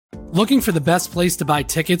Looking for the best place to buy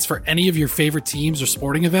tickets for any of your favorite teams or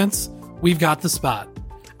sporting events? We've got the spot.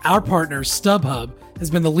 Our partner, StubHub, has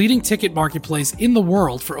been the leading ticket marketplace in the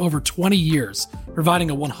world for over 20 years, providing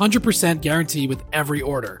a 100% guarantee with every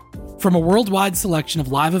order. From a worldwide selection of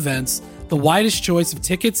live events, the widest choice of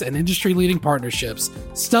tickets and industry-leading partnerships,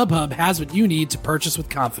 StubHub has what you need to purchase with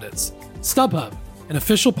confidence. StubHub, an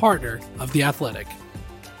official partner of The Athletic.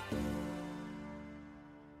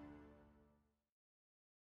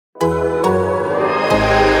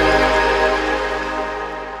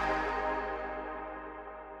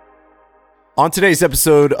 On today's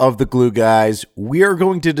episode of The Glue Guys, we are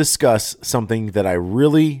going to discuss something that I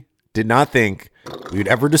really did not think we would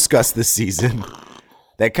ever discuss this season.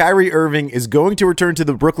 That Kyrie Irving is going to return to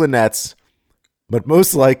the Brooklyn Nets, but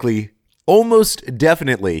most likely, almost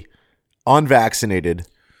definitely, unvaccinated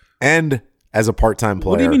and as a part-time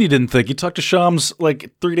player. What do you mean you didn't think? You talked to Shams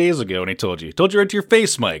like 3 days ago and he told you. He told you right to your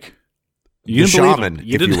face, Mike. You the shaman,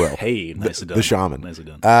 if you will. Hey, nicely done. The shaman. Nicely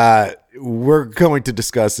done. We're going to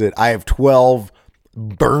discuss it. I have 12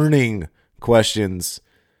 burning questions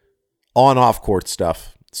on off-court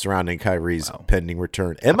stuff surrounding Kyrie's pending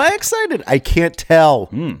return. Am I excited? I can't tell.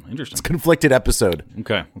 Interesting. It's a conflicted episode.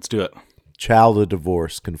 Okay, let's do it. Child of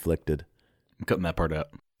divorce, conflicted. I'm cutting that part out.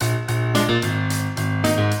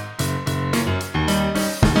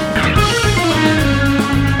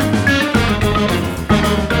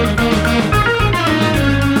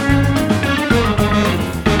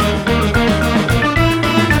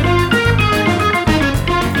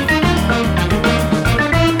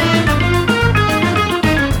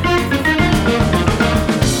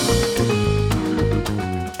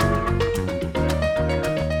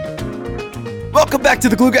 Welcome back to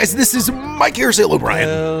The Glue Guys. This is Mike Harrison O'Brien.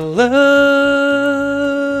 Hello.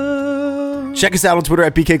 Check us out on Twitter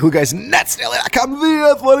at BKGlueGuys.com,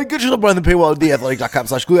 The Athletic. Get yourself behind the paywall at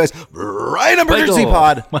TheAthletic.com/GlueGuys. Brian Emergency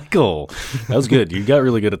Pod. Michael. That was good. You got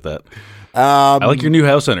really good at that. I like your new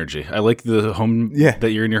house energy. I like the home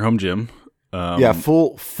that you're in your home gym.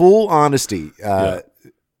 Full honesty.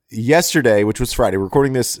 Yesterday, which was Friday, we're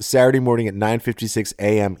recording this Saturday morning at 9:56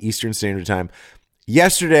 a.m. Eastern Standard Time.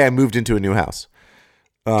 Yesterday, I moved into a new house.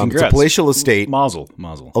 It's a palatial estate. Mazel.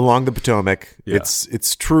 Along the Potomac. Yeah.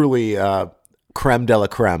 It's truly creme de la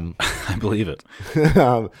creme. I believe it.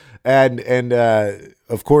 And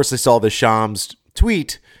of course, I saw the Shams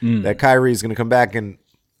tweet that Kyrie is going to come back, and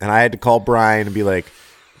I had to call Brian and be like,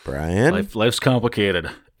 Brian? Life's complicated.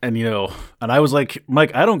 And, and I was like,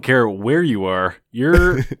 Mike, I don't care where you are.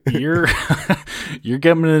 You're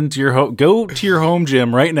getting into your home. Go to your home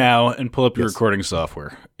gym right now and pull up your recording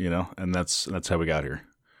software, and that's how we got here.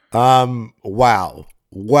 Wow,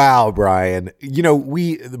 Brian.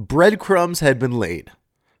 The breadcrumbs had been laid.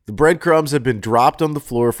 The breadcrumbs had been dropped on the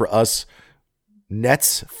floor for us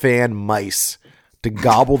Nets fan mice to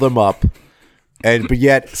gobble them up. But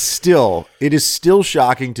yet still, it is still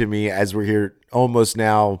shocking to me as we're here almost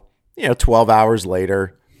now, 12 hours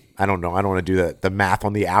later. I don't know. I don't want to do the math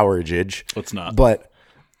on the hourage. Let's not. But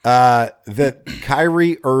that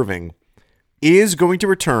Kyrie Irving is going to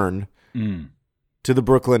return to the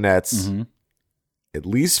Brooklyn Nets, at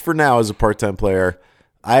least for now as a part-time player.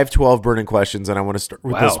 I have 12 burning questions, and I want to start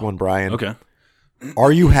with this one, Brian. Okay.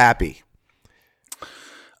 Are you happy?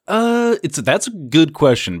 That's a good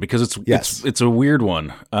question because it's a weird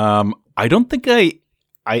one. I don't think I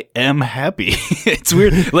am happy. It's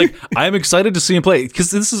weird. Like, I'm excited to see him play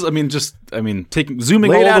because this is, zooming all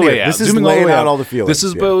the way out. This is laying out all the feelings. This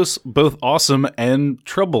is both awesome and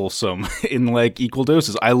troublesome in like equal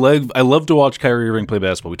doses. I love to watch Kyrie Irving play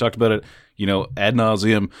basketball. We talked about it, ad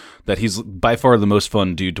nauseum, that he's by far the most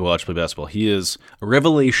fun dude to watch play basketball. He is a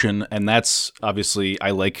revelation, and that's obviously,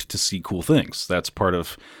 I like to see cool things. That's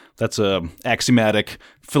a axiomatic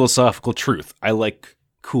philosophical truth. I like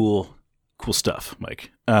cool stuff,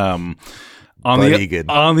 Mike. On the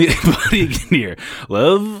Buddy Egan here.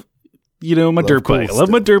 Love, my dirt bike. I love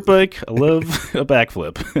my dirt bike. I love a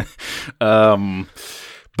backflip.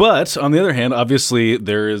 But on the other hand, obviously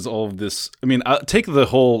there is all of this. Take the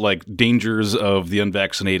whole like dangers of the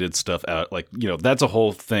unvaccinated stuff out. Like, that's a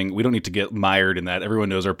whole thing. We don't need to get mired in that. Everyone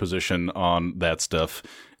knows our position on that stuff.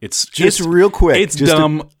 It's real quick. It's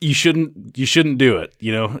dumb. You shouldn't do it.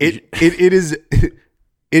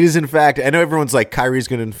 It is, in fact, I know everyone's like, Kyrie's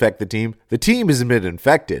going to infect the team. The team hasn't been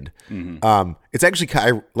infected. It's actually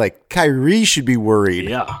Kyrie should be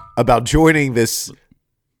worried about joining this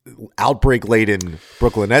outbreak-laden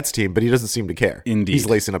Brooklyn Nets team, but he doesn't seem to care. Indeed. He's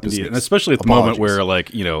lacing up his And especially at the moment where,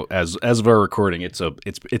 as of our recording, it's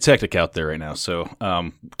hectic out there right now. So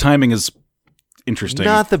timing is interesting.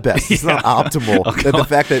 Not the best. It's not optimal. That the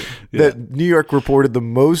fact that New York reported the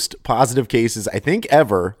most positive cases, I think,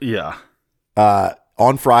 ever. Yeah.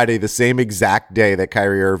 On Friday, the same exact day that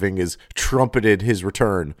Kyrie Irving is trumpeted his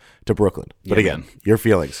return to Brooklyn. But again, your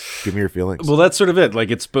feelings. Give me your feelings. Well, that's sort of it. Like,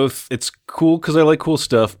 it's cool because I like cool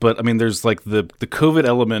stuff, but I mean, there's like the COVID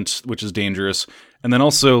element, which is dangerous. And then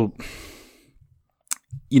also,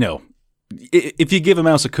 if you give a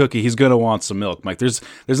mouse a cookie, he's going to want some milk, Mike. There's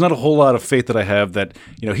not a whole lot of faith that I have that,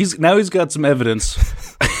 he's got some evidence.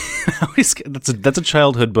 That's a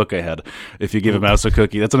childhood book I had. If you give a mouse a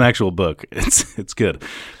cookie, that's an actual book. It's good.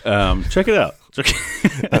 Check it out.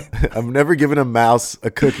 I've never given a mouse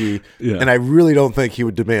a cookie, and I really don't think he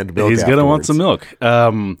would demand milk. He's gonna want some milk.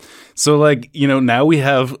 So now we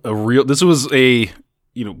have a real. This was maybe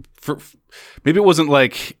it wasn't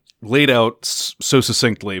like laid out so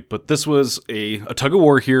succinctly, but this was a tug of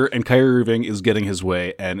war here, and Kyrie Irving is getting his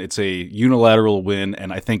way, and it's a unilateral win,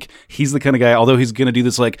 and I think he's the kind of guy, although he's going to do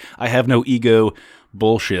this like, I have no ego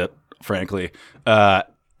bullshit, frankly,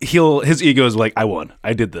 his ego is like, I won.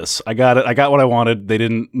 I did this. I got it. I got what I wanted. They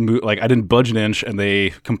didn't move, I didn't budge an inch, and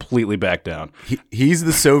they completely backed down. He's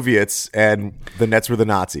the Soviets, and the Nets were the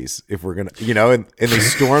Nazis. If we're gonna, and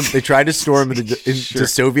they tried to storm into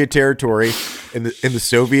Soviet territory, and the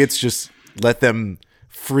Soviets just let them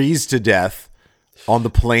freeze to death on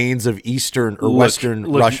the plains of Eastern or Western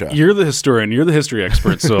Russia. You're the historian. You're the history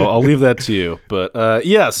expert, so I'll leave that to you. But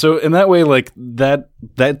so in that way, like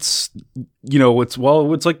that's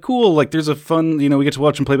it's like cool. Like there's a fun, we get to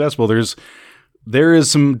watch them play basketball. There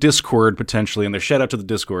is some discord potentially, and there's shout out to the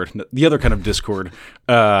Discord, the other kind of Discord,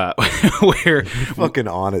 where you're fucking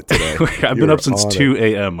on it today. I've been up since 2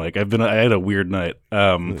 a.m. Like I had a weird night.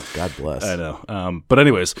 God bless. I know. But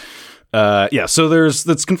anyways. So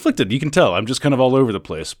that's conflicted. You can tell I'm just kind of all over the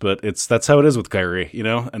place, but that's how it is with Kyrie,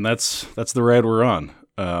 and that's the ride we're on.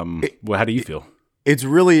 How do you feel? It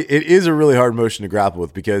is a really hard motion to grapple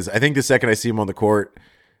with, because I think the second I see him on the court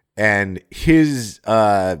and his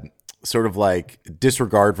sort of like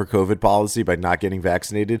disregard for COVID policy by not getting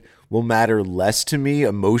vaccinated will matter less to me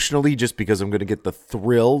emotionally, just because I'm going to get the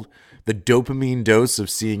thrill, the dopamine dose of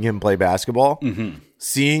seeing him play basketball,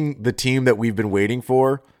 seeing the team that we've been waiting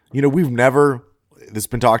for. This has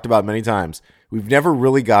been talked about many times. We've never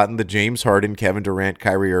really gotten the James Harden, Kevin Durant,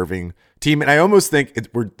 Kyrie Irving team, and I almost think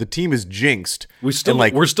the team is jinxed. We're still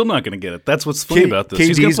not going to get it. That's what's funny about this.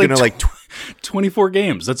 He's going to play 24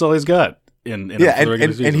 games. That's all he's got. And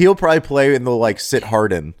he'll probably play, and they'll like sit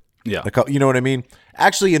Harden. Yeah, you know what I mean.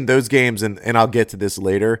 Actually, in those games, and I'll get to this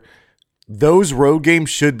later, those road games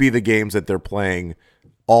should be the games that they're playing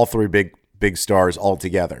all three big stars all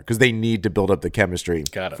together, because they need to build up the chemistry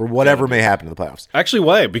for whatever may happen in the playoffs. Actually,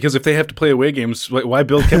 why? Because if they have to play away games, why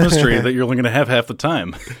build chemistry that you're only going to have half the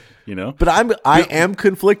time? But I am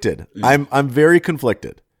conflicted. I'm very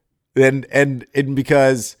conflicted, and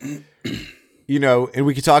because and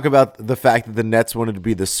we could talk about the fact that the Nets wanted to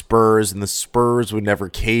be the Spurs, and the Spurs would never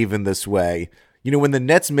cave in this way. When the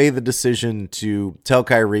Nets made the decision to tell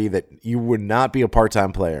Kyrie that you would not be a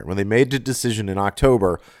part-time player, when they made the decision in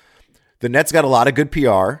October, the Nets got a lot of good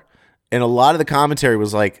PR, and a lot of the commentary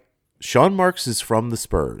was like, Sean Marks is from the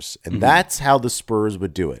Spurs, and that's how the Spurs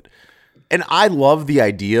would do it. And I love the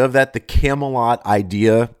idea of that, the Camelot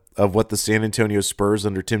idea of what the San Antonio Spurs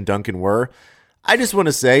under Tim Duncan were. I just want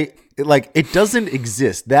to say, it doesn't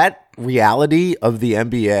exist. That reality of the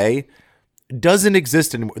NBA doesn't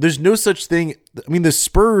exist anymore. There's no such thing. I mean, the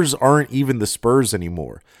Spurs aren't even the Spurs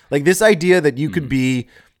anymore. Like, this idea that you could be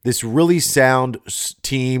this really sound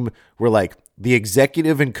team where like the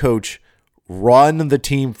executive and coach run the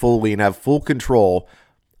team fully and have full control.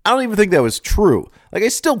 I don't even think that was true. Like, I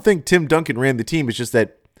still think Tim Duncan ran the team. It's just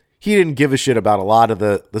that he didn't give a shit about a lot of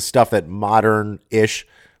the stuff that modern-ish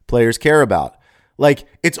players care about. Like,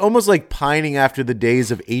 it's almost like pining after the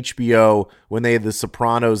days of HBO when they had The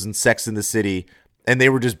Sopranos and Sex and the City, and they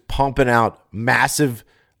were just pumping out massive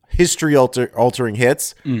history-altering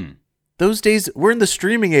hits. Those days, we're in the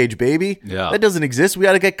streaming age, baby. Yeah. That doesn't exist. We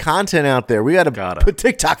got to get content out there. We got to put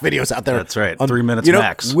TikTok videos out there. That's right. 3 minutes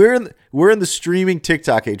max. We're in the streaming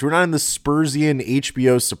TikTok age. We're not in the Spursian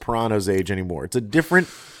HBO Sopranos age anymore. It's a different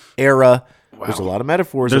era. Wow. There's a lot of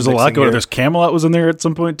metaphors. There's a lot going on. There's Camelot was in there at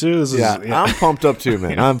some point too. I'm pumped up too,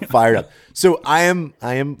 man. I'm fired up. So I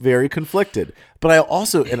am very conflicted. But I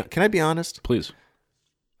also, and can I be honest? Please.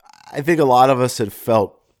 I think a lot of us had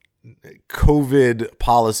felt COVID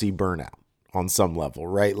policy burnout on some level,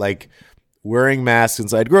 right? Like wearing masks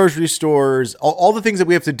inside grocery stores, all the things that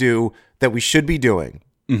we have to do that we should be doing.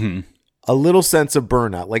 A little sense of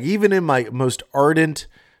burnout. Like, even in my most ardent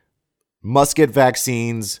must get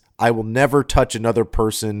vaccines, I will never touch another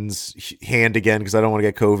person's hand again because I don't want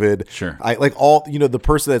to get COVID. Sure. I like all, the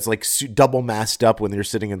person that's like double masked up when they're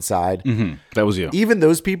sitting inside. Mm-hmm. That was you. Even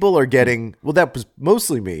those people are getting, well, that was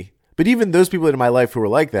mostly me, but even those people in my life who were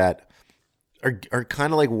like that are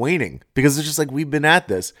kind of like waning because it's just like, we've been at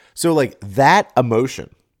this. So like that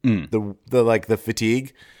emotion, the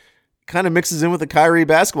fatigue kind of mixes in with the Kyrie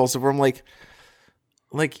basketball stuff where I'm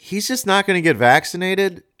like he's just not going to get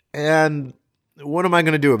vaccinated, and what am I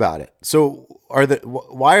going to do about it? So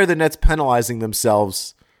why are the Nets penalizing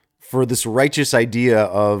themselves for this righteous idea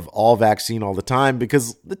of all vaccine all the time?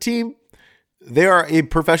 Because the team, they are a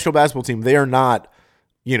professional basketball team. They are not,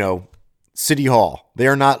 City Hall. They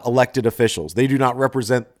are not elected officials. They do not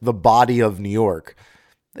represent the body of New York.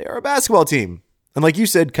 They are a basketball team. And like you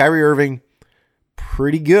said, Kyrie Irving,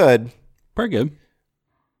 pretty good. Pretty good.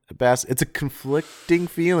 It's a conflicting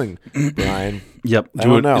feeling, Brian. Yep. I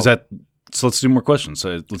don't know. So let's do more questions.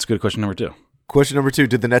 So let's go to question number 2. Question number 2,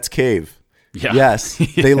 did the Nets cave? Yeah. Yes,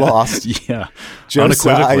 they lost. Yeah. Joe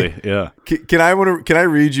Unequivocally, Tsai. yeah. Can I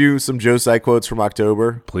read you some Joe Tsai quotes from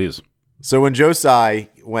October? Please. So when Joe Tsai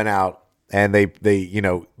went out and they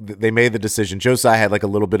made the decision, Joe Tsai had like a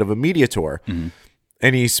little bit of a media tour,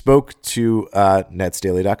 and he spoke to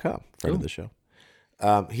netsdaily.com, friend of the show.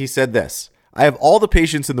 He said this: I have all the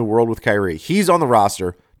patience in the world with Kyrie. He's on the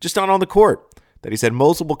roster, just not on the court. That he's had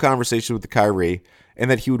multiple conversations with the Kyrie, and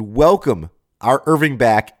that he would welcome our Irving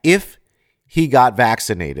back if he got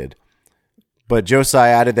vaccinated. But Joe Tsai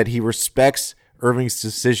added that he respects Irving's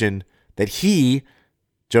decision that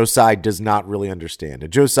Joe Tsai, does not really understand.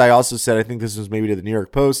 And Joe Tsai also said, I think this was maybe to the New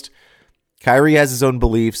York Post, Kyrie has his own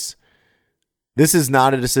beliefs. This is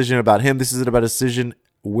not a decision about him. This is about a decision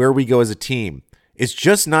where we go as a team. It's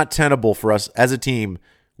just not tenable for us as a team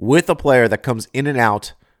with a player that comes in and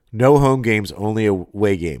out, no home games, only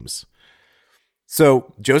away games.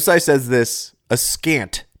 So Joe Tsai says this a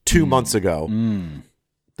scant 2 months ago.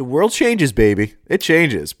 The world changes, baby. It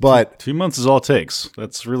changes. But 2 months is all it takes.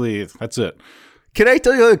 That's it. Can I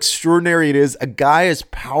tell you how extraordinary it is? A guy as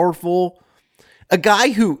powerful, a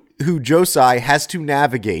guy who Joe Tsai has to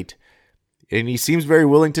navigate, and he seems very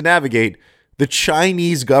willing to navigate, the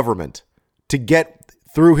Chinese government to get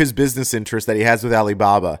through his business interests that he has with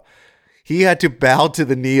Alibaba. He had to bow to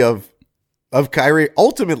the knee of Kyrie.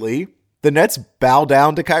 Ultimately, the Nets bow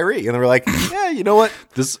down to Kyrie, and they were like, "Yeah, you know what?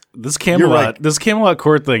 This Camelot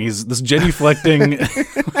court thing. He's this genuflecting.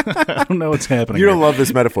 I don't know what's happening. You don't love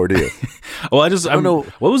this metaphor, do you? Well, I don't know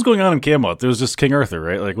what was going on in Camelot. There was just King Arthur,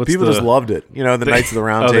 right? Like, people just loved it. The Knights of the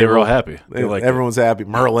Round Table. They were all happy. Everyone was happy.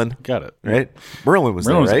 Merlin, got it, right? Merlin was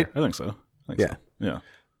there, right? I think so. Yeah.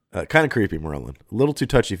 Kind of creepy, Merlin. A little too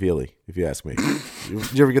touchy-feely, if you ask me.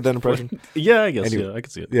 Did you ever get that impression? Yeah, I guess. Anyway, yeah, I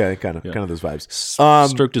can see it. Yeah, kind of those vibes.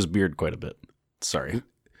 Stroked his beard quite a bit. Sorry.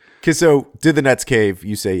 Okay, so did the Nets cave?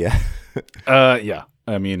 You say yeah. Yeah.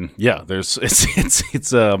 I mean, yeah. There's it's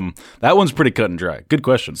that one's pretty cut and dry. Good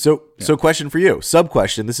question. So question for you. Sub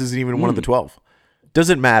question. This isn't even one of the 12. Does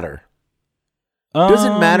it matter? Does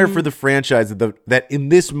it matter for the franchise that in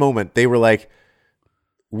this moment they were like,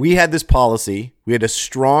 we had this policy, we had a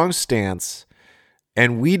strong stance,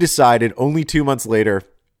 and we decided only 2 months later,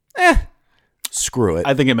 screw it.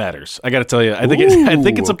 I think it matters. I got to tell you, I think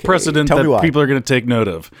it's a precedent that people are going to take note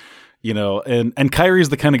of. And Kyrie's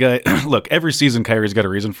the kind of guy. Look, every season Kyrie's got a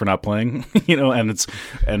reason for not playing.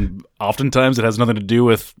 And oftentimes it has nothing to do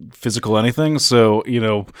with physical anything. So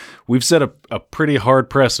we've set a pretty hard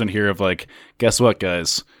precedent here of like, guess what,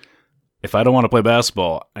 guys? If I don't want to play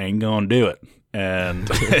basketball, I ain't gonna do it. And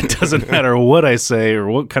it doesn't matter what I say or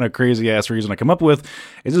what kind of crazy ass reason I come up with.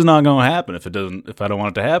 It's just not going to happen if I don't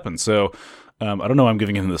want it to happen. So I don't know why I'm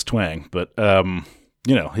giving him this twang, but I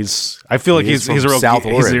feel like he's a real South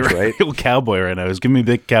Orange, right? Real cowboy right now. He's giving me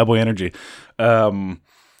big cowboy energy.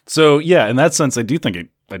 So yeah, in that sense, I do think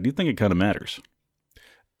it kind of matters.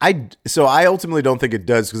 I ultimately don't think it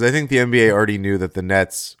does because I think the NBA already knew that the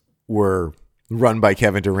Nets were run by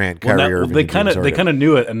Kevin Durant, Kyrie Irving. They kind of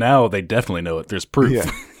knew it, and now they definitely know it. There's proof.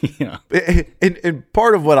 Yeah. Yeah. And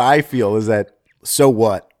part of what I feel is that so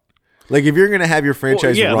what? Like if you're going to have your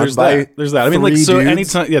franchise run by there's that. I mean, like so dudes,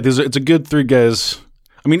 anytime. Yeah, it's a good 3 guys.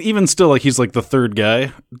 I mean, even still, like he's like the third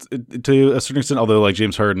guy to a certain extent. Although like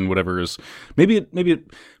James Harden, whatever is maybe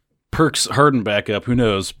it perks Harden back up. Who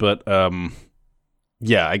knows? But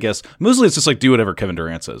yeah, I guess mostly it's just like do whatever Kevin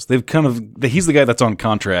Durant says. He's the guy that's on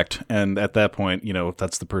contract, and at that point,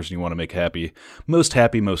 that's the person you want to make happy most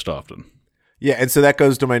often. Yeah, and so that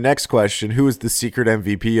goes to my next question: who is the secret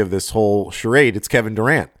MVP of this whole charade? It's Kevin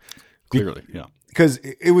Durant. Clearly, yeah. Because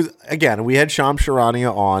it was, again, we had Shams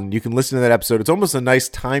Charania on. You can listen to that episode. It's almost a nice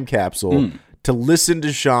time capsule to listen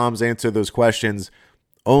to Shams answer those questions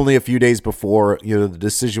only a few days before, the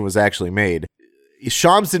decision was actually made.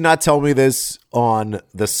 Shams did not tell me this on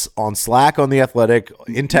Slack on The Athletic,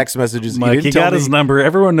 in text messages. Mike, he got his number.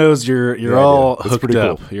 Everyone knows you're all hooked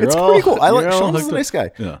up. Cool. It's pretty cool. I like Shams is a nice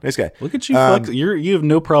guy. Yeah. Nice guy. Look at you flex. You have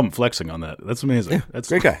no problem flexing on that. That's amazing. Yeah, That's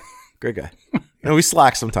great guy. Great guy. We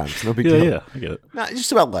slack sometimes. No big deal. Yeah, I get it. Not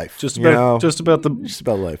just about life. Just about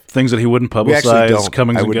life. Things that he wouldn't publicize,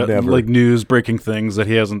 comings and never. like news, breaking things that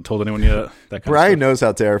he hasn't told anyone yet. That kind Brian of knows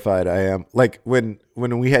how terrified I am. Like when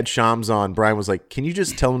we had Shams on, Brian was like, "Can you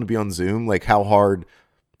just tell him to be on Zoom? Like, how hard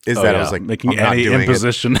is that?" Yeah. I was like, making any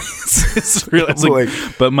imposition. It's like,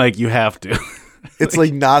 but Mike, you have to. It's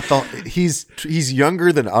like not the. He's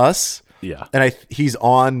younger than us. Yeah, and he's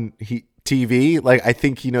on TV. Like, I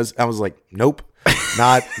think he knows. I was like, nope.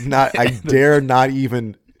 Not. I dare not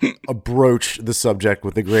even broach the subject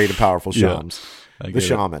with the great and powerful Shams, the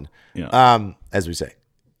shaman. Yeah. As we say,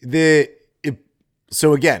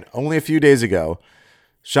 so again, only a few days ago,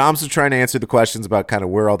 Shams was trying to answer the questions about kind of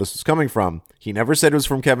where all this was coming from. He never said it was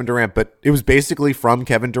from Kevin Durant, but it was basically from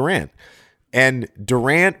Kevin Durant. And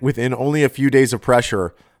Durant, within only a few days of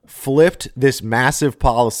pressure, flipped this massive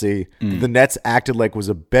policy the Nets acted like was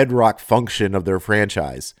a bedrock function of their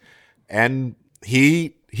franchise. And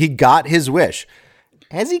he got his wish,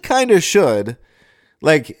 as he kind of should.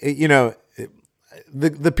 Like,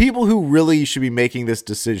 the people who really should be making this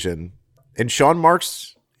decision, and Sean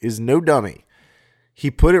Marks is no dummy. He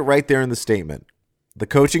put it right there in the statement. The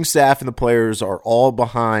coaching staff and the players are all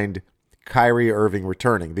behind Kyrie Irving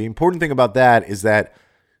returning. The important thing about that is that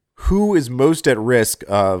who is most at risk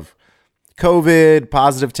of COVID,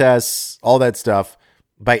 positive tests, all that stuff,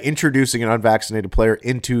 by introducing an unvaccinated player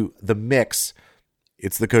into the mix,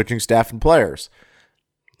 it's the coaching staff and players.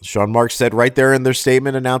 Sean Marks said right there in their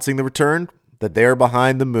statement announcing the return that they're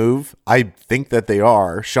behind the move. I think that they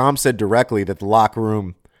are. Shams said directly that the locker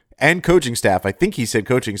room and coaching staff, I think he said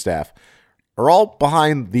coaching staff, are all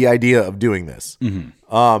behind the idea of doing this.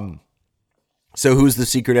 Mm-hmm. So who's the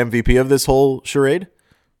secret MVP of this whole charade?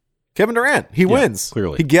 Kevin Durant. He wins.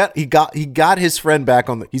 Clearly. He got his friend back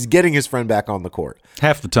on he's getting his friend back on the court.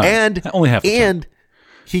 Half the time. And only half the time. And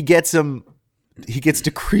he gets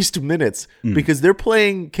decreased minutes because they're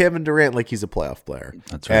playing Kevin Durant like he's a playoff player.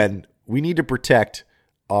 That's right. And we need to protect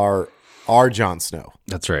our Jon Snow.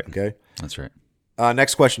 That's right. Okay? That's right.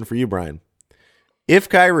 Next question for you, Brian. If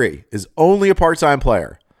Kyrie is only a part-time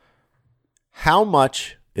player, how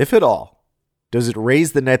much, if at all, does it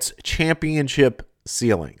raise the Nets' championship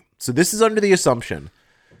ceiling? So this is under the assumption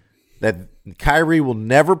that Kyrie will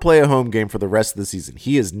never play a home game for the rest of the season.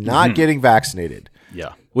 He is not getting vaccinated.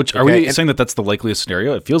 Yeah. Which, are we saying that that's the likeliest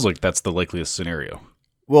scenario? It feels like that's the likeliest scenario.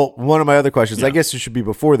 Well, one of my other questions, I guess it should be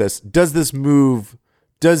before this, does this move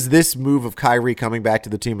of Kyrie coming back to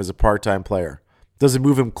the team as a part-time player, does it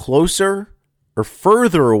move him closer or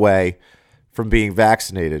further away from being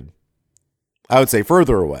vaccinated? I would say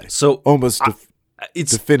further away. So almost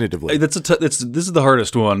definitively. This is the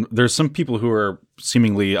hardest one. There's some people who are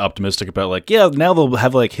seemingly optimistic about now they'll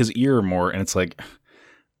have his ear more, and it's like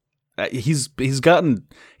he's gotten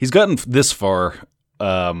this far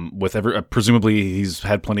with presumably he's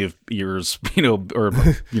had plenty of ears,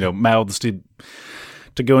 mouths to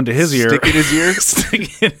go into his ear. Stick in his ear?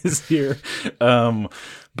 Stick in his ear.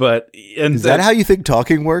 Is that how you think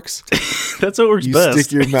talking works? That's what works you best. You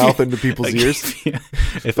stick your mouth into people's ears?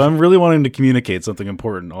 If I'm really wanting to communicate something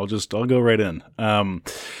important, I'll go right in.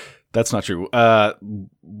 That's not true.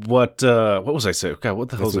 What was I saying? God, what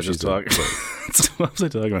the hell was I just talking about? What was I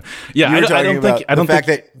talking about? Yeah, I don't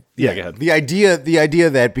think go ahead. The idea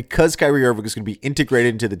that because Kyrie Irving is going to be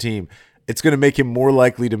integrated into the team, it's going to make him more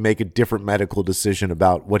likely to make a different medical decision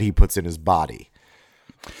about what he puts in his body.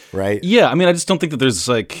 Right? Yeah, I mean, I just don't think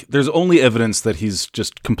that there's only evidence that he's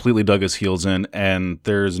just completely dug his heels in, and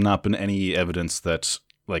there's not been any evidence that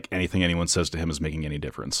anything anyone says to him is making any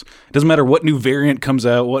difference. It doesn't matter what new variant comes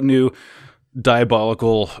out, what new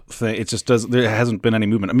diabolical thing. It just does. There hasn't been any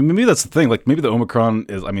movement. I mean, maybe that's the thing. Maybe the Omicron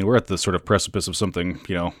is. I mean, we're at the sort of precipice of something.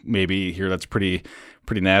 Maybe here that's pretty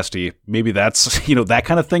nasty. Maybe that's that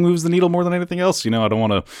kind of thing moves the needle more than anything else. I don't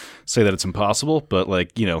want to say that it's impossible, but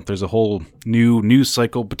there's a whole new news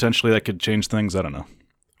cycle potentially that could change things. I don't know.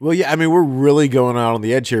 Well, yeah. I mean, we're really going out on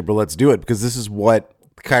the edge here, but let's do it because this is what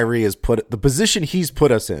Kyrie has the position he's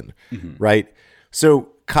put us in, right? So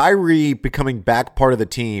Kyrie becoming back part of the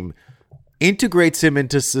team integrates him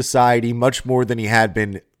into society much more than he had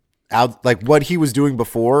been out, what he was doing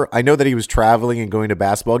before. I know that he was traveling and going to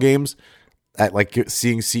basketball games, at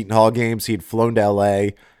seeing Seton Hall games. He had flown to LA.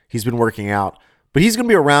 He's been working out, but he's going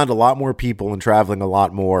to be around a lot more people and traveling a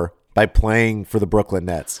lot more by playing for the Brooklyn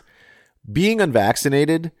Nets. Being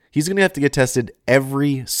unvaccinated, he's going to have to get tested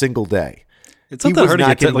every single day. It's not that hard to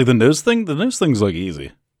get tested. Like the nose thing. The nose thing's like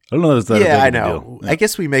easy. I don't know if that's I know. Yeah. I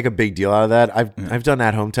guess we make a big deal out of that. I've done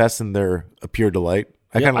at-home tests, and they're a pure delight.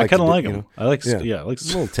 I kind of like them. I like a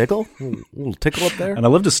little tickle, a little tickle up there. And I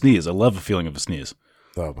love to sneeze. I love the feeling of a sneeze.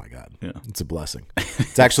 Oh my god, it's a blessing.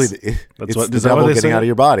 It's actually it's what, the devil getting out of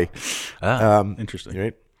your body. Interesting.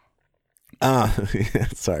 Right?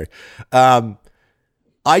 Sorry.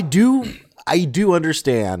 I do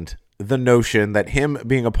understand the notion that him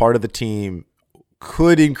being a part of the team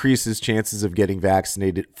could increase his chances of getting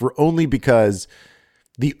vaccinated for only because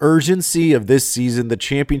the urgency of this season, the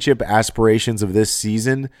championship aspirations of this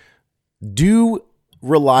season do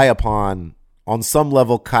rely upon, on some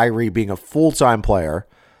level, Kyrie being a full-time player.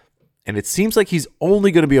 And it seems like he's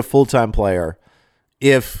only going to be a full-time player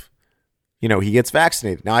if, he gets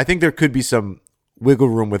vaccinated. Now, I think there could be some wiggle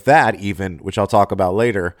room with that even, which I'll talk about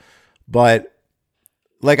later. But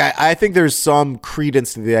I think there's some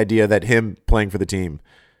credence to the idea that him playing for the team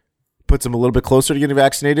puts him a little bit closer to getting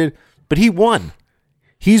vaccinated. But he won.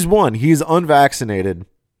 He's won. He's unvaccinated,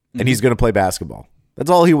 and he's going to play basketball.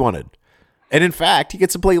 That's all he wanted. And in fact, he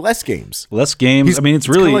gets to play less games. It's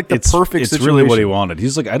really like the perfect situation. It's really what he wanted.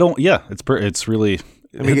 He's like, it's really.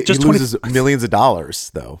 He loses millions of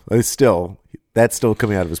dollars though. That's still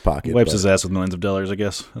coming out of his pocket. He wipes his ass with millions of dollars. I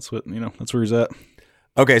guess that's what that's where he's at.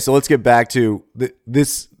 Okay, so let's get back to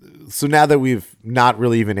this. So now that we've not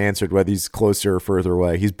really even answered whether he's closer or further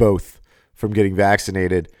away, he's both from getting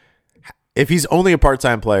vaccinated. If he's only a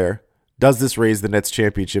part-time player, does this raise the Nets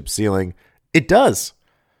championship ceiling? It does.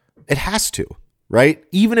 It has to, right?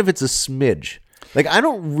 Even if it's a smidge. I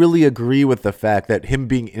don't really agree with the fact that him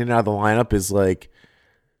being in and out of the lineup is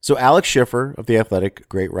so Alex Schiffer of The Athletic,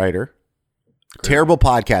 great writer, terrible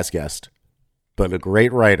podcast guest, but a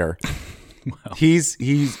great writer. Wow.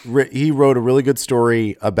 He wrote a really good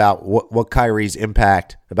story about what Kyrie's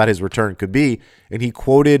impact about his return could be, and he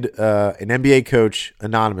quoted an NBA coach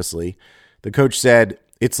anonymously. The coach said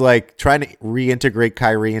it's like trying to reintegrate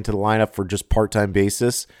Kyrie into the lineup for just part-time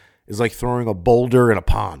basis is like throwing a boulder in a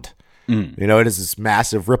pond. It has this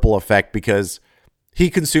massive ripple effect because he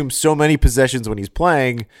consumes so many possessions when he's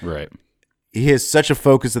playing. Right. He has such a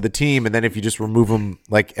focus of the team, and then if you just remove him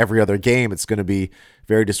like every other game, it's going to be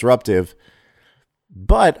very disruptive.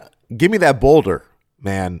 But give me that boulder,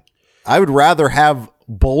 man. I would rather have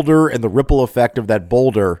boulder and the ripple effect of that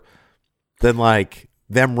boulder than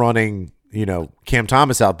them running, Cam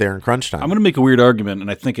Thomas out there in crunch time. I'm going to make a weird argument, and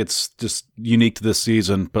I think it's just unique to this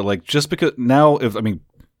season. But just because now,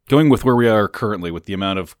 going with where we are currently with the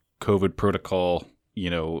amount of COVID protocol,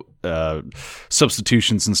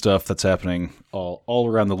 substitutions and stuff that's happening all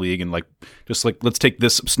around the league, and let's take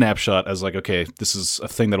this snapshot as okay, this is a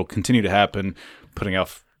thing that'll continue to happen. Putting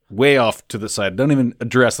way off to the side. Don't even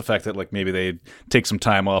address the fact that maybe they take some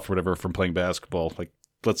time off or whatever from playing basketball.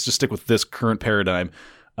 Let's just stick with this current paradigm.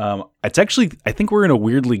 It's actually, I think we're in a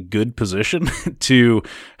weirdly good position to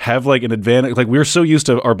have an advantage. We're so used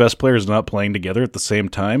to our best players not playing together at the same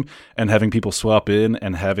time and having people swap in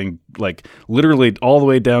and having literally all the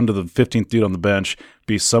way down to the 15th dude on the bench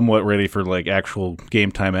be somewhat ready for actual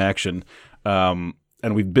game time action.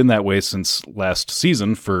 And we've been that way since last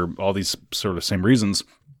season for all these sort of same reasons.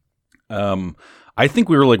 I think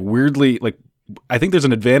we were weirdly I think there's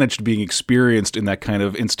an advantage to being experienced in that kind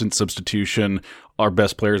of instant substitution, our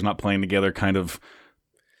best players not playing together kind of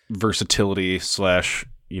versatility / I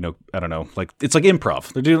don't know, it's like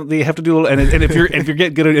improv. They have to do a little, and if you're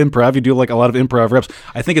getting good at improv, you do a lot of improv reps.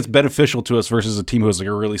 I think it's beneficial to us versus a team who has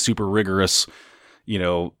a really super rigorous,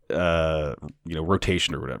 rotation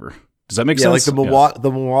or whatever. Does that make sense? The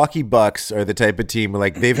Milwaukee Bucks are the type of team where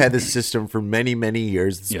they've had this system for many, many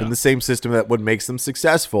years. It's been the same system that would makes them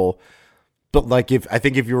successful. But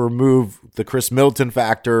if you remove the Chris Middleton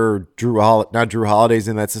factor, Drew Holiday's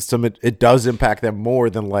in that system, it does impact them more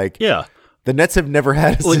than the Nets have never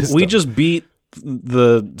had a system. We just beat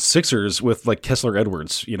the Sixers with Kessler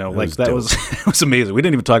Edwards. That was amazing. We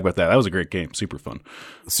didn't even talk about that. That was a great game. Super fun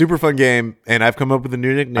game. And I've come up with a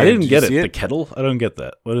new nickname. I didn't get it. The kettle. I don't get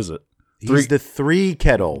that. What is it? He's the three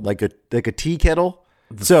kettle, like a tea kettle.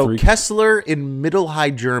 So Kessler in Middle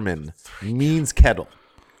High German means kettle.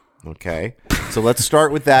 Okay, so let's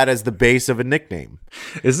start with that as the base of a nickname.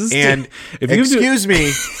 Excuse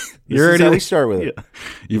me, you're already how we start with it. Yeah.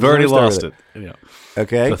 You've already lost it. Yeah.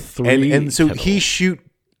 Okay, and so kettle.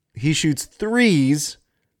 he shoots threes,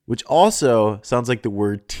 which also sounds like the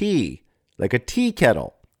word tea, like a tea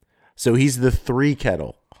kettle. So he's the three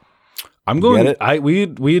kettle. I'm You going. get it?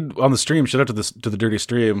 We on the stream. Shout out to the dirty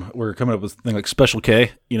stream. We're coming up with a thing like Special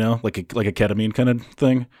K. You know, like a ketamine kind of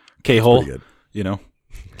thing. K hole. Pretty good. You know.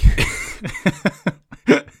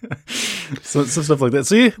 So stuff like that.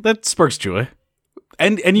 See, that sparks joy.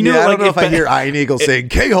 And you know, I like don't know if I hear Iron Eagle saying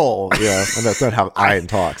K-hole. Yeah, and that's not how Iron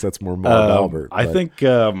talks. That's more Marv Albert. I think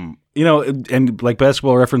you know, and like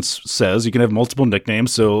Basketball Reference says, you can have multiple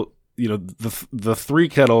nicknames. So you know, the three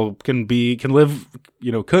kettle can live.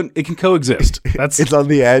 You know, it can coexist. That's it's on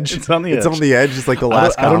the edge. It's on the edge. It's on the edge. It's like the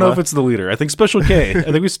last. I don't know if it's the leader. I think Special K. I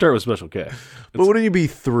think we start with Special K. But wouldn't you be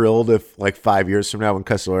thrilled if, like 5 years from now, when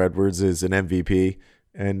Kessler Edwards is an MVP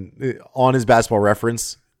and on his Basketball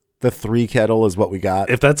Reference, the three kettle is what we got?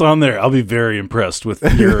 If that's on there, I'll be very impressed with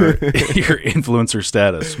your influencer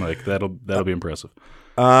status, Mike. That'll be impressive.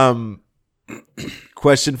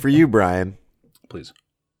 Question for you, Brian. Please.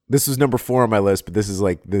 This was number 4 on my list, but this is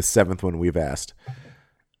like the 7th one we've asked.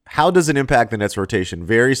 How does it impact the Nets rotation?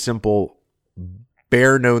 Very simple,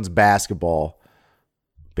 bare nose basketball.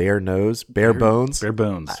 Bare bones. Bare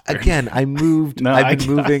bones. Again, I moved. No, I've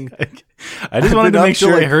been moving. I just wanted to make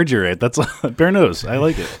sure I heard you right. That's bare nose. I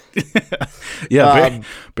like it. Yeah,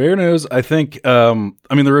 bare nose. I think. I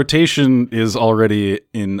mean, the rotation is already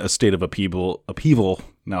in a state of upheaval.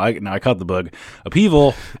 Now I caught the bug.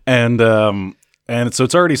 Upheaval, and so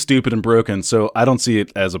it's already stupid and broken. So I don't see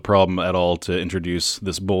it as a problem at all to introduce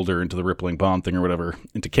this boulder into the rippling pond thing or whatever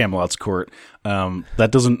into Camelot's court.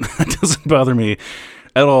 That doesn't bother me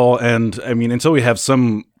at all. And I mean, until we have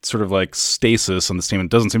some sort of like stasis on this team, it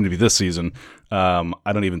doesn't seem to be this season. I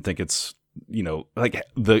don't even think it's, you know, like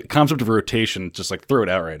the concept of rotation, just like throw it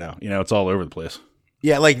out right now. You know, it's all over the place.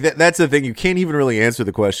 Yeah, like that's the thing. You can't even really answer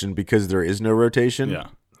the question because there is no rotation. Yeah.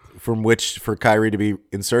 From which for Kyrie to be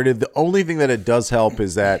inserted. The only thing that it does help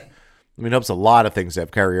is that, I mean, it helps a lot of things to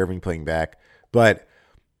have Kyrie Irving playing back, but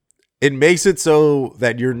it makes it so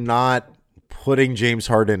that you're not putting James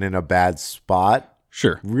Harden in a bad spot.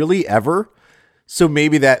 Sure. Really ever. So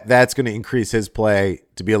maybe that's going to increase his play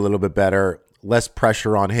to be a little bit better, less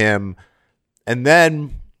pressure on him. And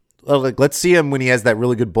then like, let's see him when he has that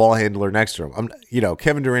really good ball handler next to him. You know,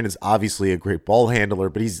 Kevin Durant is obviously a great ball handler,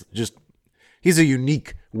 but he's a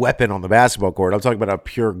unique weapon on the basketball court. I'm talking about a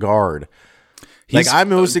pure guard. I'm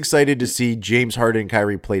most excited to see James Harden and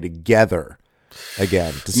Kyrie play together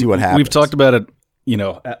again to see what happens. We've talked about it, you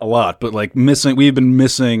know, a lot, but like we've been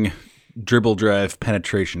missing dribble drive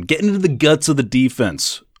penetration, getting into the guts of the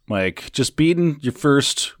defense, like just beating your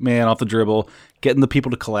first man off the dribble, getting the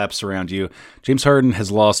people to collapse around you. James Harden has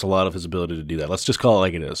lost a lot of his ability to do that. Let's just call it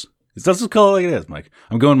like it is. Let's just call it like it is, Mike.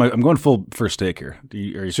 I'm going full first take here. Are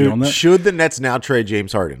you feeling that? Should the Nets now trade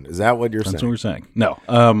James Harden? Is that what you're saying? That's what we're saying. No.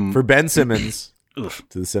 For Ben Simmons to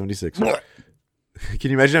the 76ers.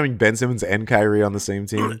 Can you imagine having Ben Simmons and Kyrie on the same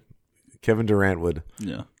team? Kevin Durant would.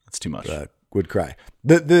 Yeah, that's too much. Would cry.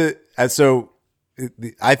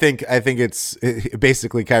 I think it's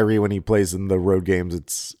basically Kyrie when he plays in the road games.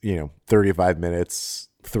 It's 35 minutes,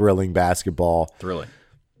 thrilling basketball. Thrilling.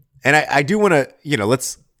 And I do want to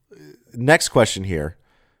let's. Next question here.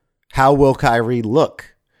 How will Kyrie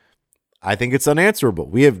look? I think it's unanswerable.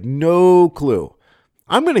 We have no clue.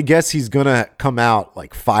 I'm going to guess he's going to come out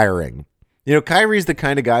like firing. Kyrie's the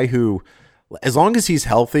kind of guy who, as long as he's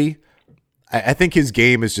healthy, I think his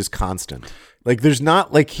game is just constant. Like there's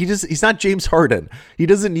not like he's not James Harden. He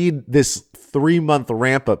doesn't need this 3-month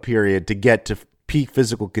ramp up period to get to peak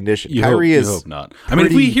physical condition. You hope not. I mean,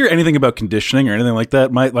 if we hear anything about conditioning or anything like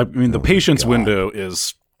that, the patience window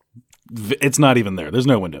is. It's not even there. There's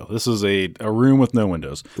no window. This is a room with no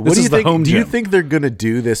windows. This is the home gym. Do you think they're going to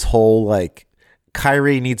do this whole like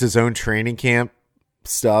Kyrie needs his own training camp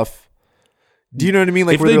stuff? Do you know what I mean?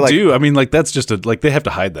 Like if they do, I mean, like that's just they have to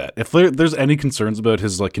hide that. If there's any concerns about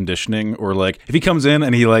his like conditioning or like if he comes in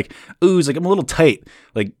and he like, ooh, he's like I'm a little tight.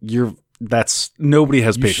 Like nobody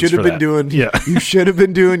has patience for that. You should have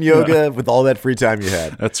been doing yoga with all that free time you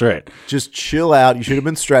had. That's right. Just chill out. You should have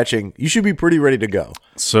been stretching. You should be pretty ready to go.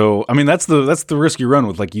 So, I mean, that's the risk you run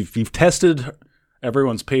with. Like you've tested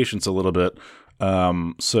everyone's patience a little bit.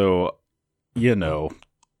 So, the window.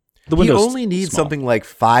 He only needs something like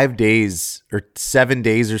 5 days or 7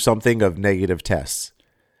 days or something of negative tests.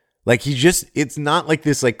 Like it's not like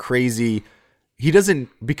this like crazy. He doesn't,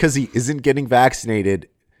 because he isn't getting vaccinated.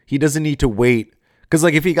 He doesn't need to wait because,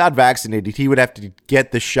 like, if he got vaccinated, he would have to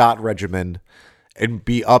get the shot regimen and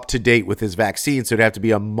be up to date with his vaccine. So it'd have to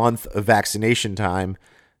be a month of vaccination time,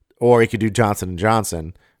 or he could do Johnson &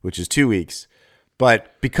 Johnson, which is 2 weeks.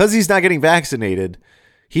 But because he's not getting vaccinated,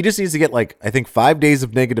 he just needs to get, like, I think 5 days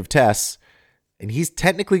of negative tests, and he's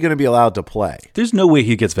technically going to be allowed to play. There's no way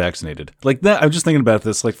he gets vaccinated. Like that, I'm just thinking about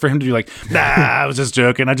this. Like for him to be like, nah, I was just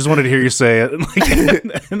joking. I just wanted to hear you say it.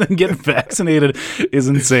 And then getting vaccinated is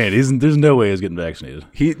insane. There's no way he's getting vaccinated.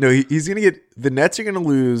 He's going to get, the Nets are going to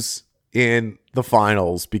lose in the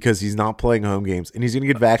finals because he's not playing home games, and he's going to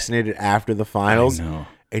get vaccinated after the finals. I know.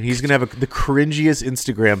 And he's going to have the cringiest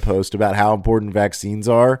Instagram post about how important vaccines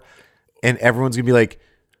are. And everyone's going to be like,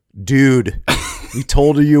 dude, we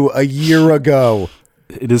told you a year ago.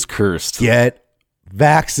 It is cursed. Get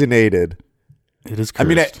vaccinated. It is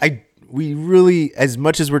cursed. I mean, we really, as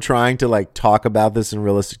much as we're trying to like talk about this in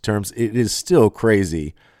realistic terms, it is still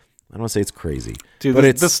crazy. I don't want to say it's crazy, dude,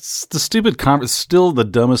 but the stupid still the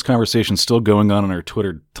dumbest conversation still going on our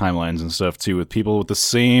Twitter timelines and stuff too, with people with the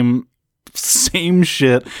same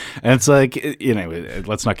shit, and it's like,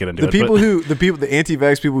 let's not get into it. The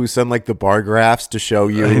anti-vax people who send like the bar graphs to show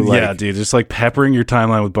you, yeah, dude, just like peppering your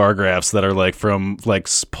timeline with bar graphs that are like from like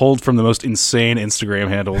pulled from the most insane Instagram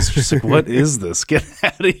handles. Just like, what is this? Get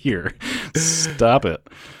out of here! Stop it.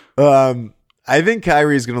 I think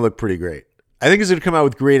Kyrie is going to look pretty great. I think he's going to come out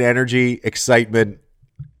with great energy, excitement.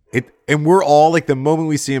 And we're all like, the moment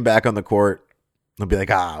we see him back on the court, they'll be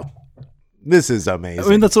like, this is amazing. I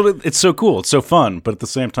mean, that's what it's so cool. It's so fun. But at the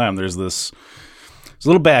same time, there's a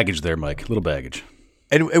little baggage there, Mike. A little baggage.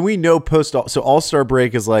 And we know so All-Star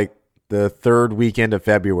break is like the third weekend of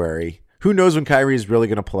February. Who knows when Kyrie is really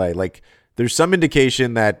going to play? Like, there's some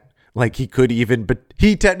indication that like but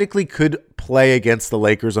he technically could play against the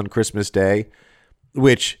Lakers on Christmas Day,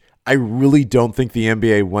 which I really don't think the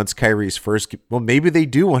NBA wants Kyrie's first. Well, maybe they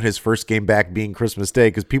do want his first game back being Christmas Day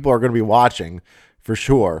because people are going to be watching for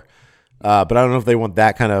sure. But I don't know if they want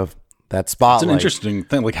that spotlight. It's an interesting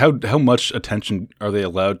thing. Like how much attention are they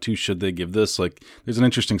allowed to? Should they give this? Like, there's an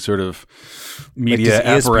interesting sort of media like,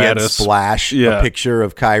 does apparatus. ESPN splash a picture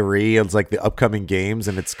of Kyrie. It's like the upcoming games,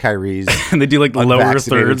 and it's Kyrie's and they do like the lower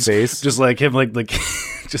thirds, face. Just like him, like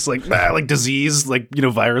just like disease, like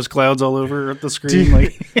virus clouds all over the screen.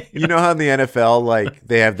 Like you know how in the NFL, like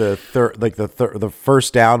they have the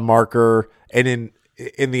first down marker, and in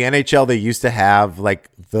the NHL they used to have like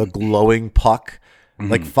the glowing puck.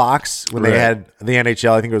 Like Fox, when they had the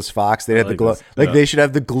NHL, I think it was Fox. They had the glow. Like they should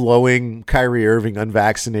have the glowing Kyrie Irving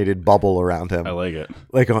unvaccinated bubble around him. I like it.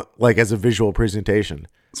 Like as a visual presentation.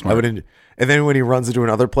 Smart. And then when he runs into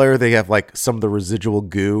another player, they have like some of the residual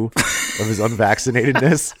goo of his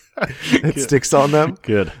unvaccinatedness that sticks on them.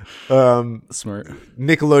 Good. Smart.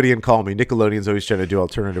 Nickelodeon, call me. Nickelodeon's always trying to do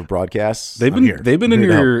alternative broadcasts. They've been in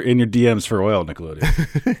your DMs for a while,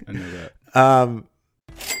 Nickelodeon. I know that.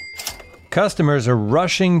 Customers are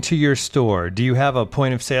rushing to your store. Do you have a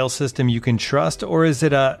point of sale system you can trust, or is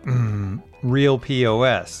it a real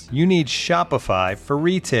POS? You need Shopify for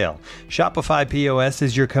retail. Shopify POS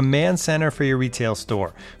is your command center for your retail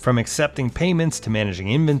store. From accepting payments to managing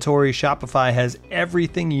inventory, Shopify has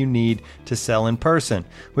everything you need to sell in person.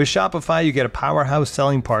 With Shopify, you get a powerhouse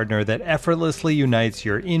selling partner that effortlessly unites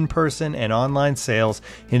your in-person and online sales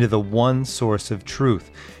into the one source of truth.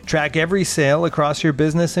 Track every sale across your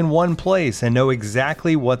business in one place and know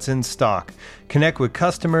exactly what's in stock. Connect with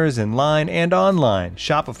customers in line and online.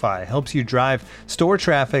 Shopify helps you drive store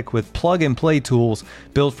traffic with plug-and-play tools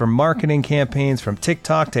built for marketing campaigns from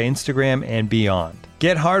TikTok to Instagram and beyond.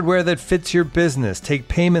 Get hardware that fits your business. Take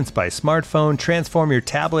payments by smartphone, transform your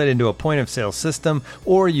tablet into a point-of-sale system,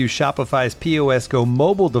 or use Shopify's POS Go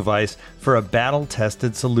mobile device for a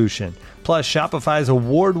battle-tested solution. Plus, Shopify's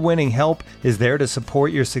award-winning help is there to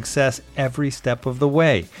support your success every step of the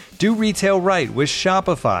way. Do retail right with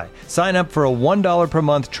Shopify. Sign up for a $1 per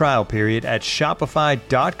month trial period at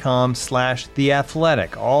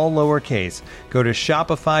shopify.com/theathletic, all lowercase. Go to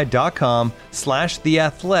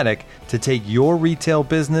shopify.com/theathletic to take your retail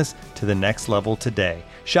business to the next level today.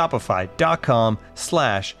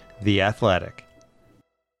 Shopify.com/theathletic.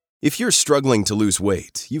 If you're struggling to lose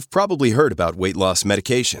weight, you've probably heard about weight loss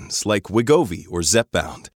medications like Wegovy or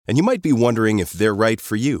Zepbound, and you might be wondering if they're right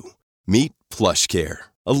for you. Meet PlushCare,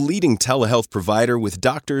 a leading telehealth provider with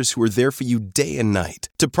doctors who are there for you day and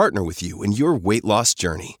night to partner with you in your weight loss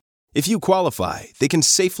journey. If you qualify, they can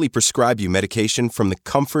safely prescribe you medication from the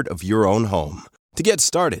comfort of your own home. To get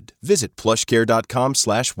started, visit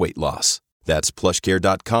plushcare.com/weightloss. That's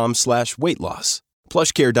plushcare.com/weightloss.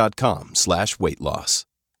 plushcare.com/weightloss.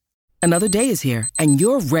 Another day is here, and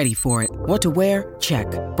you're ready for it. What to wear? Check.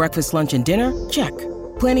 Breakfast, lunch, and dinner? Check.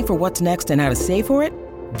 Planning for what's next and how to save for it?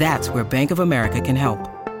 That's where Bank of America can help.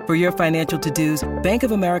 For your financial to-dos, Bank of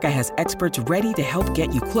America has experts ready to help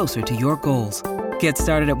get you closer to your goals. Get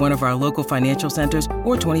started at one of our local financial centers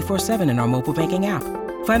or 24/7 in our mobile banking app.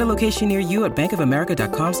 Find a location near you at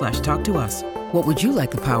bankofamerica.com/talktous. What would you like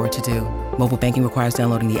the power to do? Mobile banking requires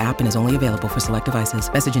downloading the app and is only available for select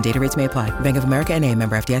devices. Message and data rates may apply. Bank of America N.A.,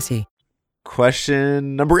 member FDIC.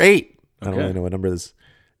 Question number 8. I don't really know what number this is.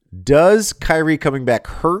 Does Kyrie coming back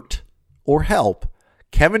hurt or help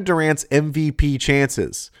Kevin Durant's MVP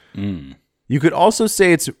chances? You could also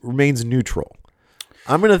say it remains neutral.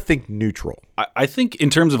 I'm going to think neutral. I think in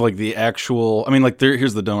terms of like the actual, I mean, like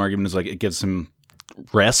here's the dumb argument is like it gives him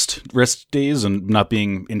rest days, and not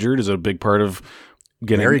being injured is a big part of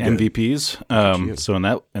getting MVPs. So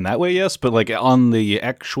in that way, yes, but like on the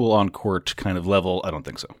actual on court kind of level, I don't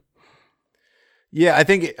think so. Yeah, I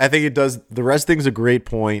think it does. The rest thing's a great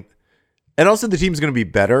point. And also the team's going to be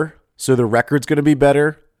better, so the record's going to be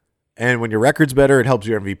better. And when your record's better, it helps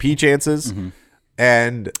your MVP chances. Mm-hmm.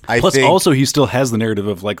 And Plus, also, he still has the narrative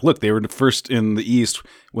of like, look, they were first in the East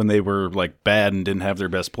when they were like bad and didn't have their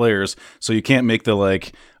best players. So you can't make the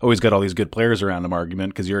like, oh, he's got all these good players around him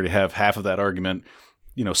argument, because you already have half of that argument,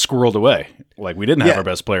 squirreled away. Like, we didn't have our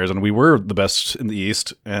best players, and we were the best in the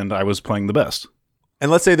East, and I was playing the best.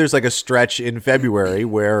 And let's say there's like a stretch in February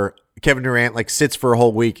where Kevin Durant like sits for a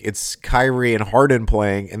whole week. It's Kyrie and Harden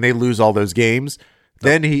playing, and they lose all those games.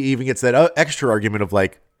 Then he even gets that extra argument of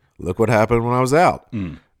like, look what happened when I was out.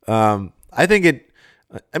 I think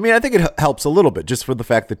it helps a little bit, just for the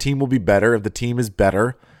fact the team will be better. If the team is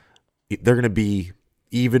better, they're going to be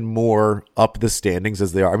even more up the standings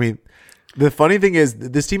as they are. I mean, the funny thing is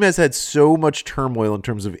this team has had so much turmoil in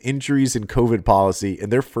terms of injuries and COVID policy, and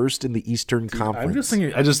they're first in the Eastern Conference. I'm just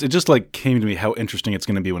thinking, it just like came to me how interesting it's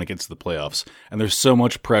going to be when it gets to the playoffs, and there's so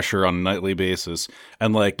much pressure on a nightly basis,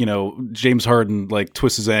 and like, James Harden like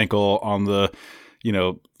twists his ankle on the,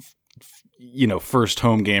 first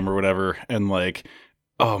home game or whatever, and like,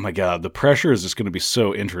 oh my God, the pressure is just going to be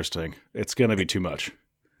so interesting. It's going to be too much.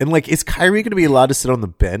 And like, is Kyrie going to be allowed to sit on the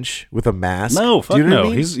bench with a mask? No, fuck no. I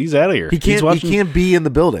mean? He's out of here. He can't be in the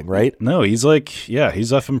building, right? No, he's like, yeah,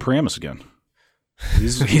 he's up in Paramus again.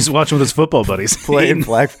 He's watching with his football buddies. Playing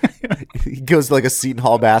flag. He goes to like a Seton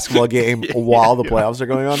Hall basketball game while the playoffs are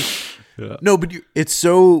going on. Yeah. No, but it's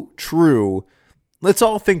so true. Let's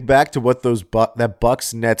all think back to what that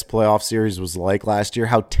Bucks-Nets playoff series was like last year,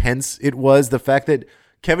 how tense it was. The fact that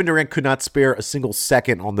Kevin Durant could not spare a single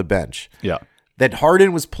second on the bench. Yeah. That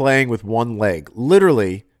Harden was playing with one leg,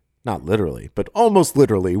 literally, not literally, but almost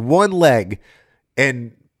literally, one leg,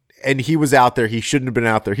 and he was out there. He shouldn't have been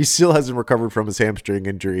out there. He still hasn't recovered from his hamstring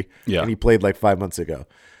injury, and he played like 5 months ago.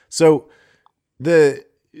 So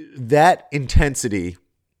that intensity,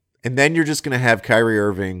 and then you're just going to have Kyrie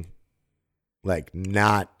Irving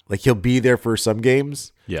he'll be there for some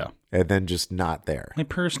games, and then just not there. My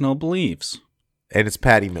personal beliefs. And it's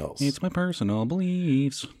Patty Mills. It's my personal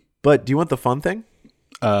beliefs. But do you want the fun thing?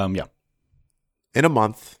 Yeah. In a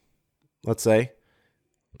month, let's say,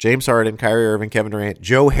 James Harden, Kyrie Irving, Kevin Durant,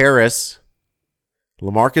 Joe Harris,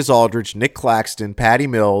 LaMarcus Aldridge, Nick Claxton, Patty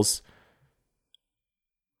Mills,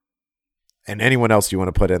 and anyone else you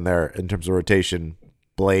want to put in there in terms of rotation.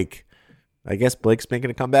 Blake. I guess Blake's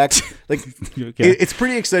making a comeback. It's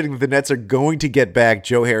pretty exciting that the Nets are going to get back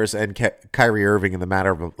Joe Harris and Kyrie Irving in the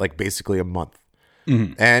matter of basically a month.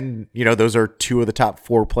 Mm-hmm. And those are two of the top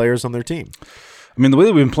 4 players on their team. I mean, the way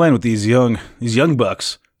that we've been playing with these young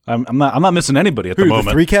bucks, I'm not missing anybody at the moment.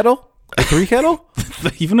 The three kettle? The three kettle?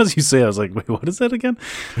 Even as you say, I was like, wait, what is that again?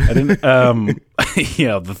 I didn't.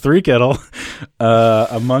 Yeah, the three kettle,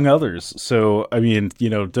 among others. So I mean,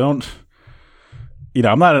 don't.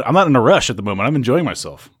 I'm not in a rush at the moment. I'm enjoying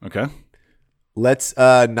myself. Okay. Let's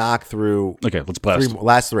knock through. Okay, let's blast.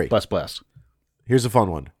 Last 3. Blast. Here's a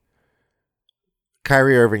fun one.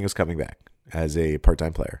 Kyrie Irving is coming back as a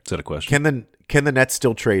part-time player. Is that a question? Can the Nets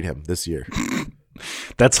still trade him this year?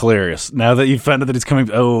 That's hilarious. Now that you found out that he's coming,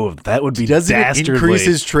 that would be Doesn't dastardly. It increase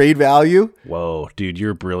his trade value? Whoa, dude,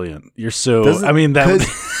 you're brilliant. You're so. I mean, that would,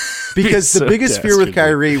 because the biggest fear with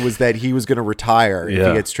Kyrie was that he was going to retire if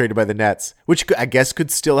he gets traded by the Nets, which I guess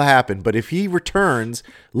could still happen. But if he returns,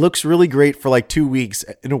 looks really great for like 2 weeks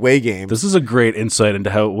in away games. This is a great insight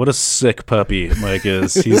into what a sick puppy Mike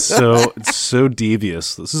is. He's so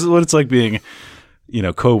devious. This is what it's like being,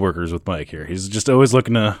 co-workers with Mike here. He's just always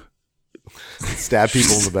looking to stab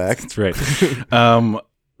people in the back. That's right.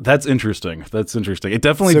 That's interesting. It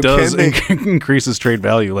definitely does increase his trade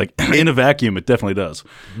value. Like in a vacuum, it definitely does.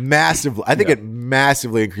 Massively. I think it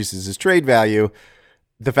massively increases his trade value.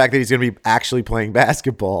 The fact that he's going to be actually playing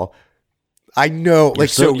basketball. I know.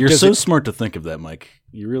 You're so smart to think of that, Mike.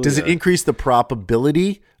 You really does it increase the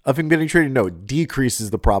probability of him getting traded? No, it decreases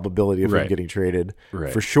the probability of him getting traded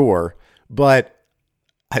for sure. But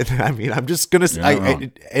I mean, I'm just going to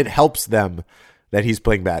say it helps them. that he's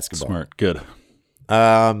playing basketball. Smart. Good.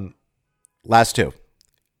 Last two.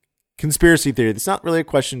 Conspiracy theory. It's not really a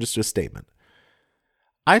question, just a statement.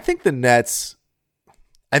 I think the Nets,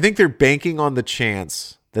 they're banking on the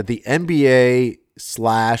chance that the NBA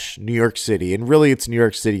 / New York City, and really it's New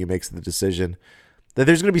York City who makes the decision, that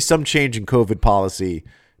there's going to be some change in COVID policy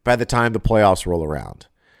by the time the playoffs roll around.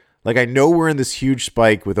 Like, I know we're in this huge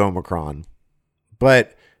spike with Omicron,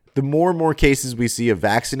 but the more and more cases we see of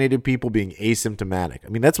vaccinated people being asymptomatic, I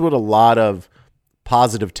mean, that's what a lot of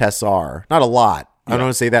positive tests are. Not a lot. I don't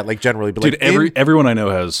want to say that like generally, but dude, like everyone I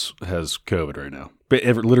know has COVID right now. But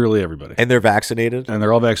literally everybody. And they're vaccinated? And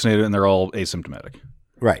they're all vaccinated and they're all asymptomatic.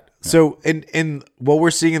 Right. Yeah. So in what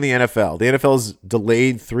we're seeing in the NFL has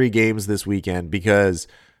delayed 3 games this weekend because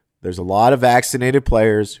there's a lot of vaccinated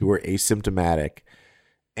players who are asymptomatic.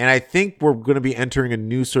 And I think we're going to be entering a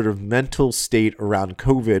new sort of mental state around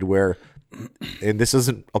COVID where, and this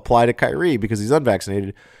doesn't apply to Kyrie because he's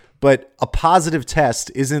unvaccinated, but a positive test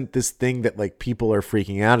isn't this thing that like people are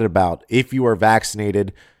freaking out about if you are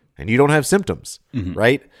vaccinated and you don't have symptoms,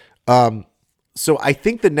 right? So I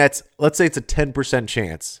think the Nets, let's say it's a 10%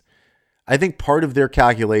 chance. I think part of their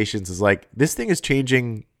calculations is like, this thing is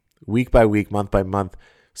changing week by week, month by month,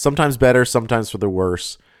 sometimes better, sometimes for the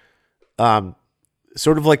worse.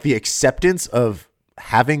 Sort of like the acceptance of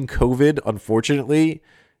having COVID, unfortunately,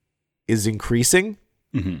 is increasing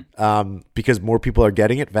because more people are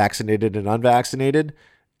getting it, vaccinated and unvaccinated.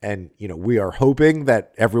 And, you know, we are hoping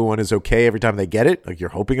that everyone is okay every time they get it. Like, you're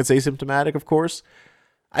hoping it's asymptomatic, of course.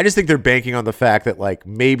 I just think they're banking on the fact that, like,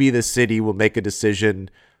 maybe the city will make a decision.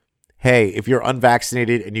 Hey, if you're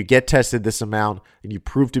unvaccinated and you get tested this amount and you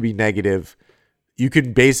prove to be negative, you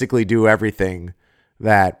can basically do everything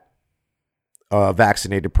that a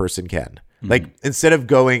vaccinated person can. Like, instead of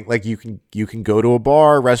going, like, you can go to a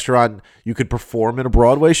bar, restaurant, you could perform in a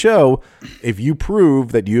Broadway show if you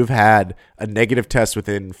prove that you've had a negative test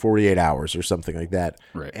within 48 hours or something like that.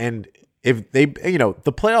 Right. And if they, you know,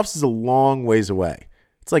 the playoffs is a long ways away.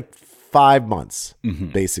 It's like 5 months,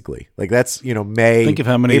 basically. Like, that's, you know, May, think of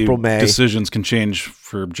how many April, May. decisions can change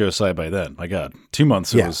for Joe Tsai by then. My God, 2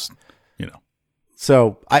 months it was, you know.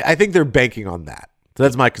 So I think they're banking on that. So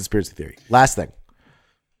that's my conspiracy theory. Last thing.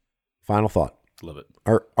 Final thought. Love it.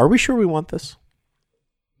 Are we sure we want this?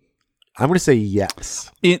 I'm going to say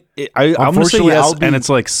yes. I'm going to say yes, and it's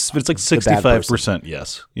like 65%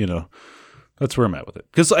 yes. You know, that's where I'm at with it.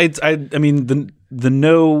 Because I mean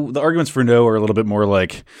the arguments for no are a little bit more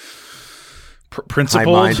like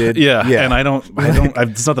principled. High-minded. Yeah. And I don't.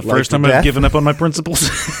 It's not the first time I've given up on my principles.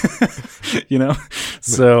 You know,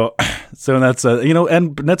 so that's you know,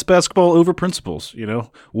 and Nets basketball over principles. You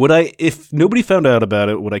know, would I, if nobody found out about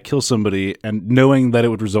it, would I kill somebody and knowing that it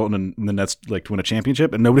would result in the Nets like to win a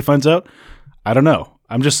championship and nobody finds out? I don't know.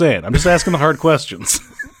 I'm just saying. I'm just asking the hard questions.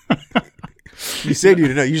 You said you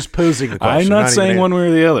didn't know. You're just posing the question. I'm not saying one way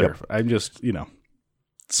or the other. Yep. I'm just, you know.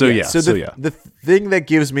 So yeah. The thing that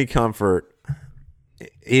gives me comfort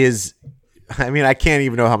is, I mean, I can't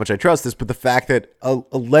even know how much I trust this, but the fact that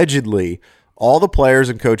allegedly all the players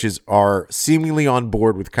and coaches are seemingly on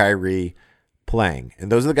board with Kyrie playing.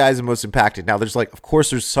 And those are the guys the most impacted. Now, there's like, of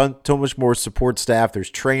course, there's so much more support staff.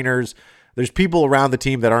 There's trainers. There's people around the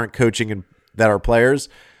team that aren't coaching and that are players.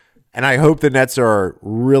 And I hope the Nets are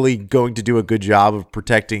really going to do a good job of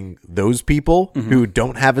protecting those people who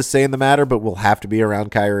don't have a say in the matter, but will have to be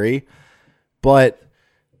around Kyrie. But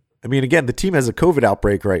I mean, again, the team has a COVID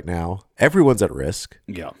outbreak right now. Everyone's at risk.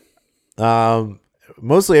 Yeah.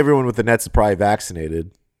 Mostly everyone with the Nets is probably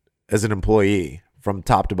vaccinated as an employee from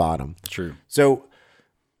top to bottom. True. So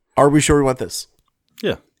are we sure we want this?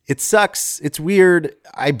 Yeah. It sucks. It's weird.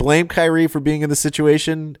 I blame Kyrie for being in this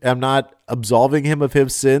situation. I'm not absolving him of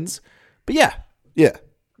his sins. But yeah. If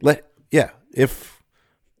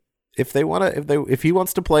they want to, if he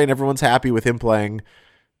wants to play and everyone's happy with him playing,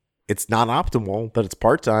 it's not optimal that it's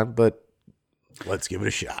part-time, but let's give it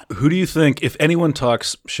a shot. Who do you think, if anyone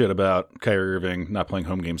talks shit about Kyrie Irving not playing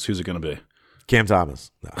home games, who's it going to be? Cam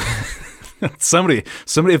Thomas. No. Somebody,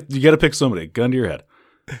 if you got to pick somebody, gun to your head.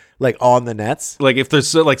 Like on the Nets? Like if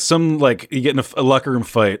there's like some, like you get in a locker room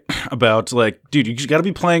fight about like, dude, you got to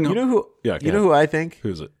be playing. You know who? Yeah. You know who I think?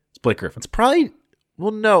 Who's it? It's Blake Griffin. It's probably,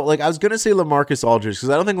 well, no. Like I was going to say LaMarcus Aldridge because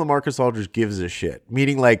I don't think LaMarcus Aldridge gives a shit.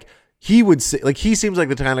 Meaning like he would say, like he seems like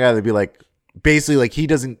the kind of guy that'd be like, basically like he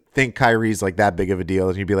doesn't think Kyrie's like that big of a deal.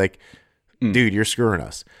 And he'd be like, dude, you're screwing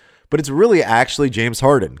us. But it's really actually James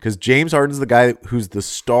Harden because James Harden's the guy who's the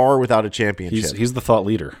star without a championship. He's the thought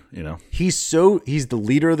leader, you know. He's the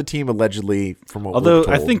leader of the team allegedly. From what although we're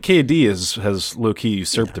told. I think KD has low key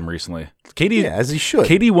usurped him recently. KD, as he should.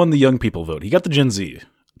 KD won the young people vote. He got the Gen Z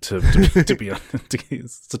to be honest.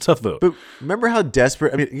 It's a tough vote. But remember how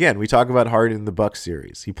desperate? I mean, again, we talk about Harden in the Bucks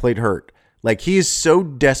series. He played hurt. Like, he is so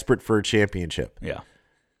desperate for a championship. Yeah.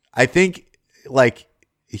 I think, like,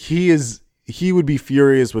 he would be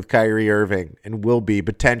furious with Kyrie Irving and will be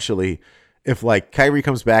potentially if, like, Kyrie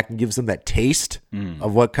comes back and gives him that taste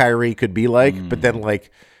of what Kyrie could be like, but then,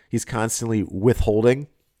 like, he's constantly withholding.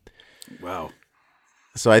 Wow.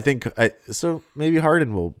 So I think so maybe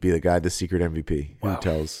Harden will be the guy, the secret MVP who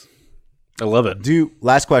tells. I love it.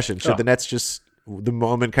 Last question. Should the Nets just, the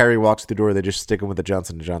moment Kyrie walks through the door, they just stick him with the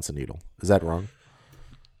Johnson & Johnson needle? Is that wrong?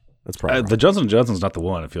 That's probably wrong. The Johnson & Johnson's not the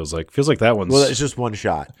one. It feels like that one's. Well, it's just one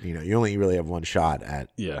shot. You know, you only really have one shot at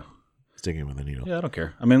sticking with a needle. Yeah, I don't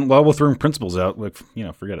care. I mean, while we're throwing principles out, like,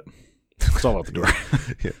 forget it. It's all out the door.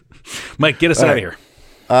 Mike, get us out of here.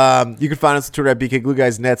 You can find us on Twitter at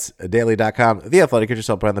BKGlueGuys, NetsDaily.com, The Athletic. Get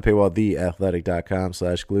yourself behind the paywall,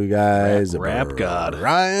 TheAthletic.com/GlueGuys. Rap God.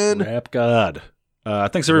 Ryan. Rap God.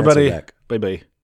 Thanks, everybody. Bye-bye.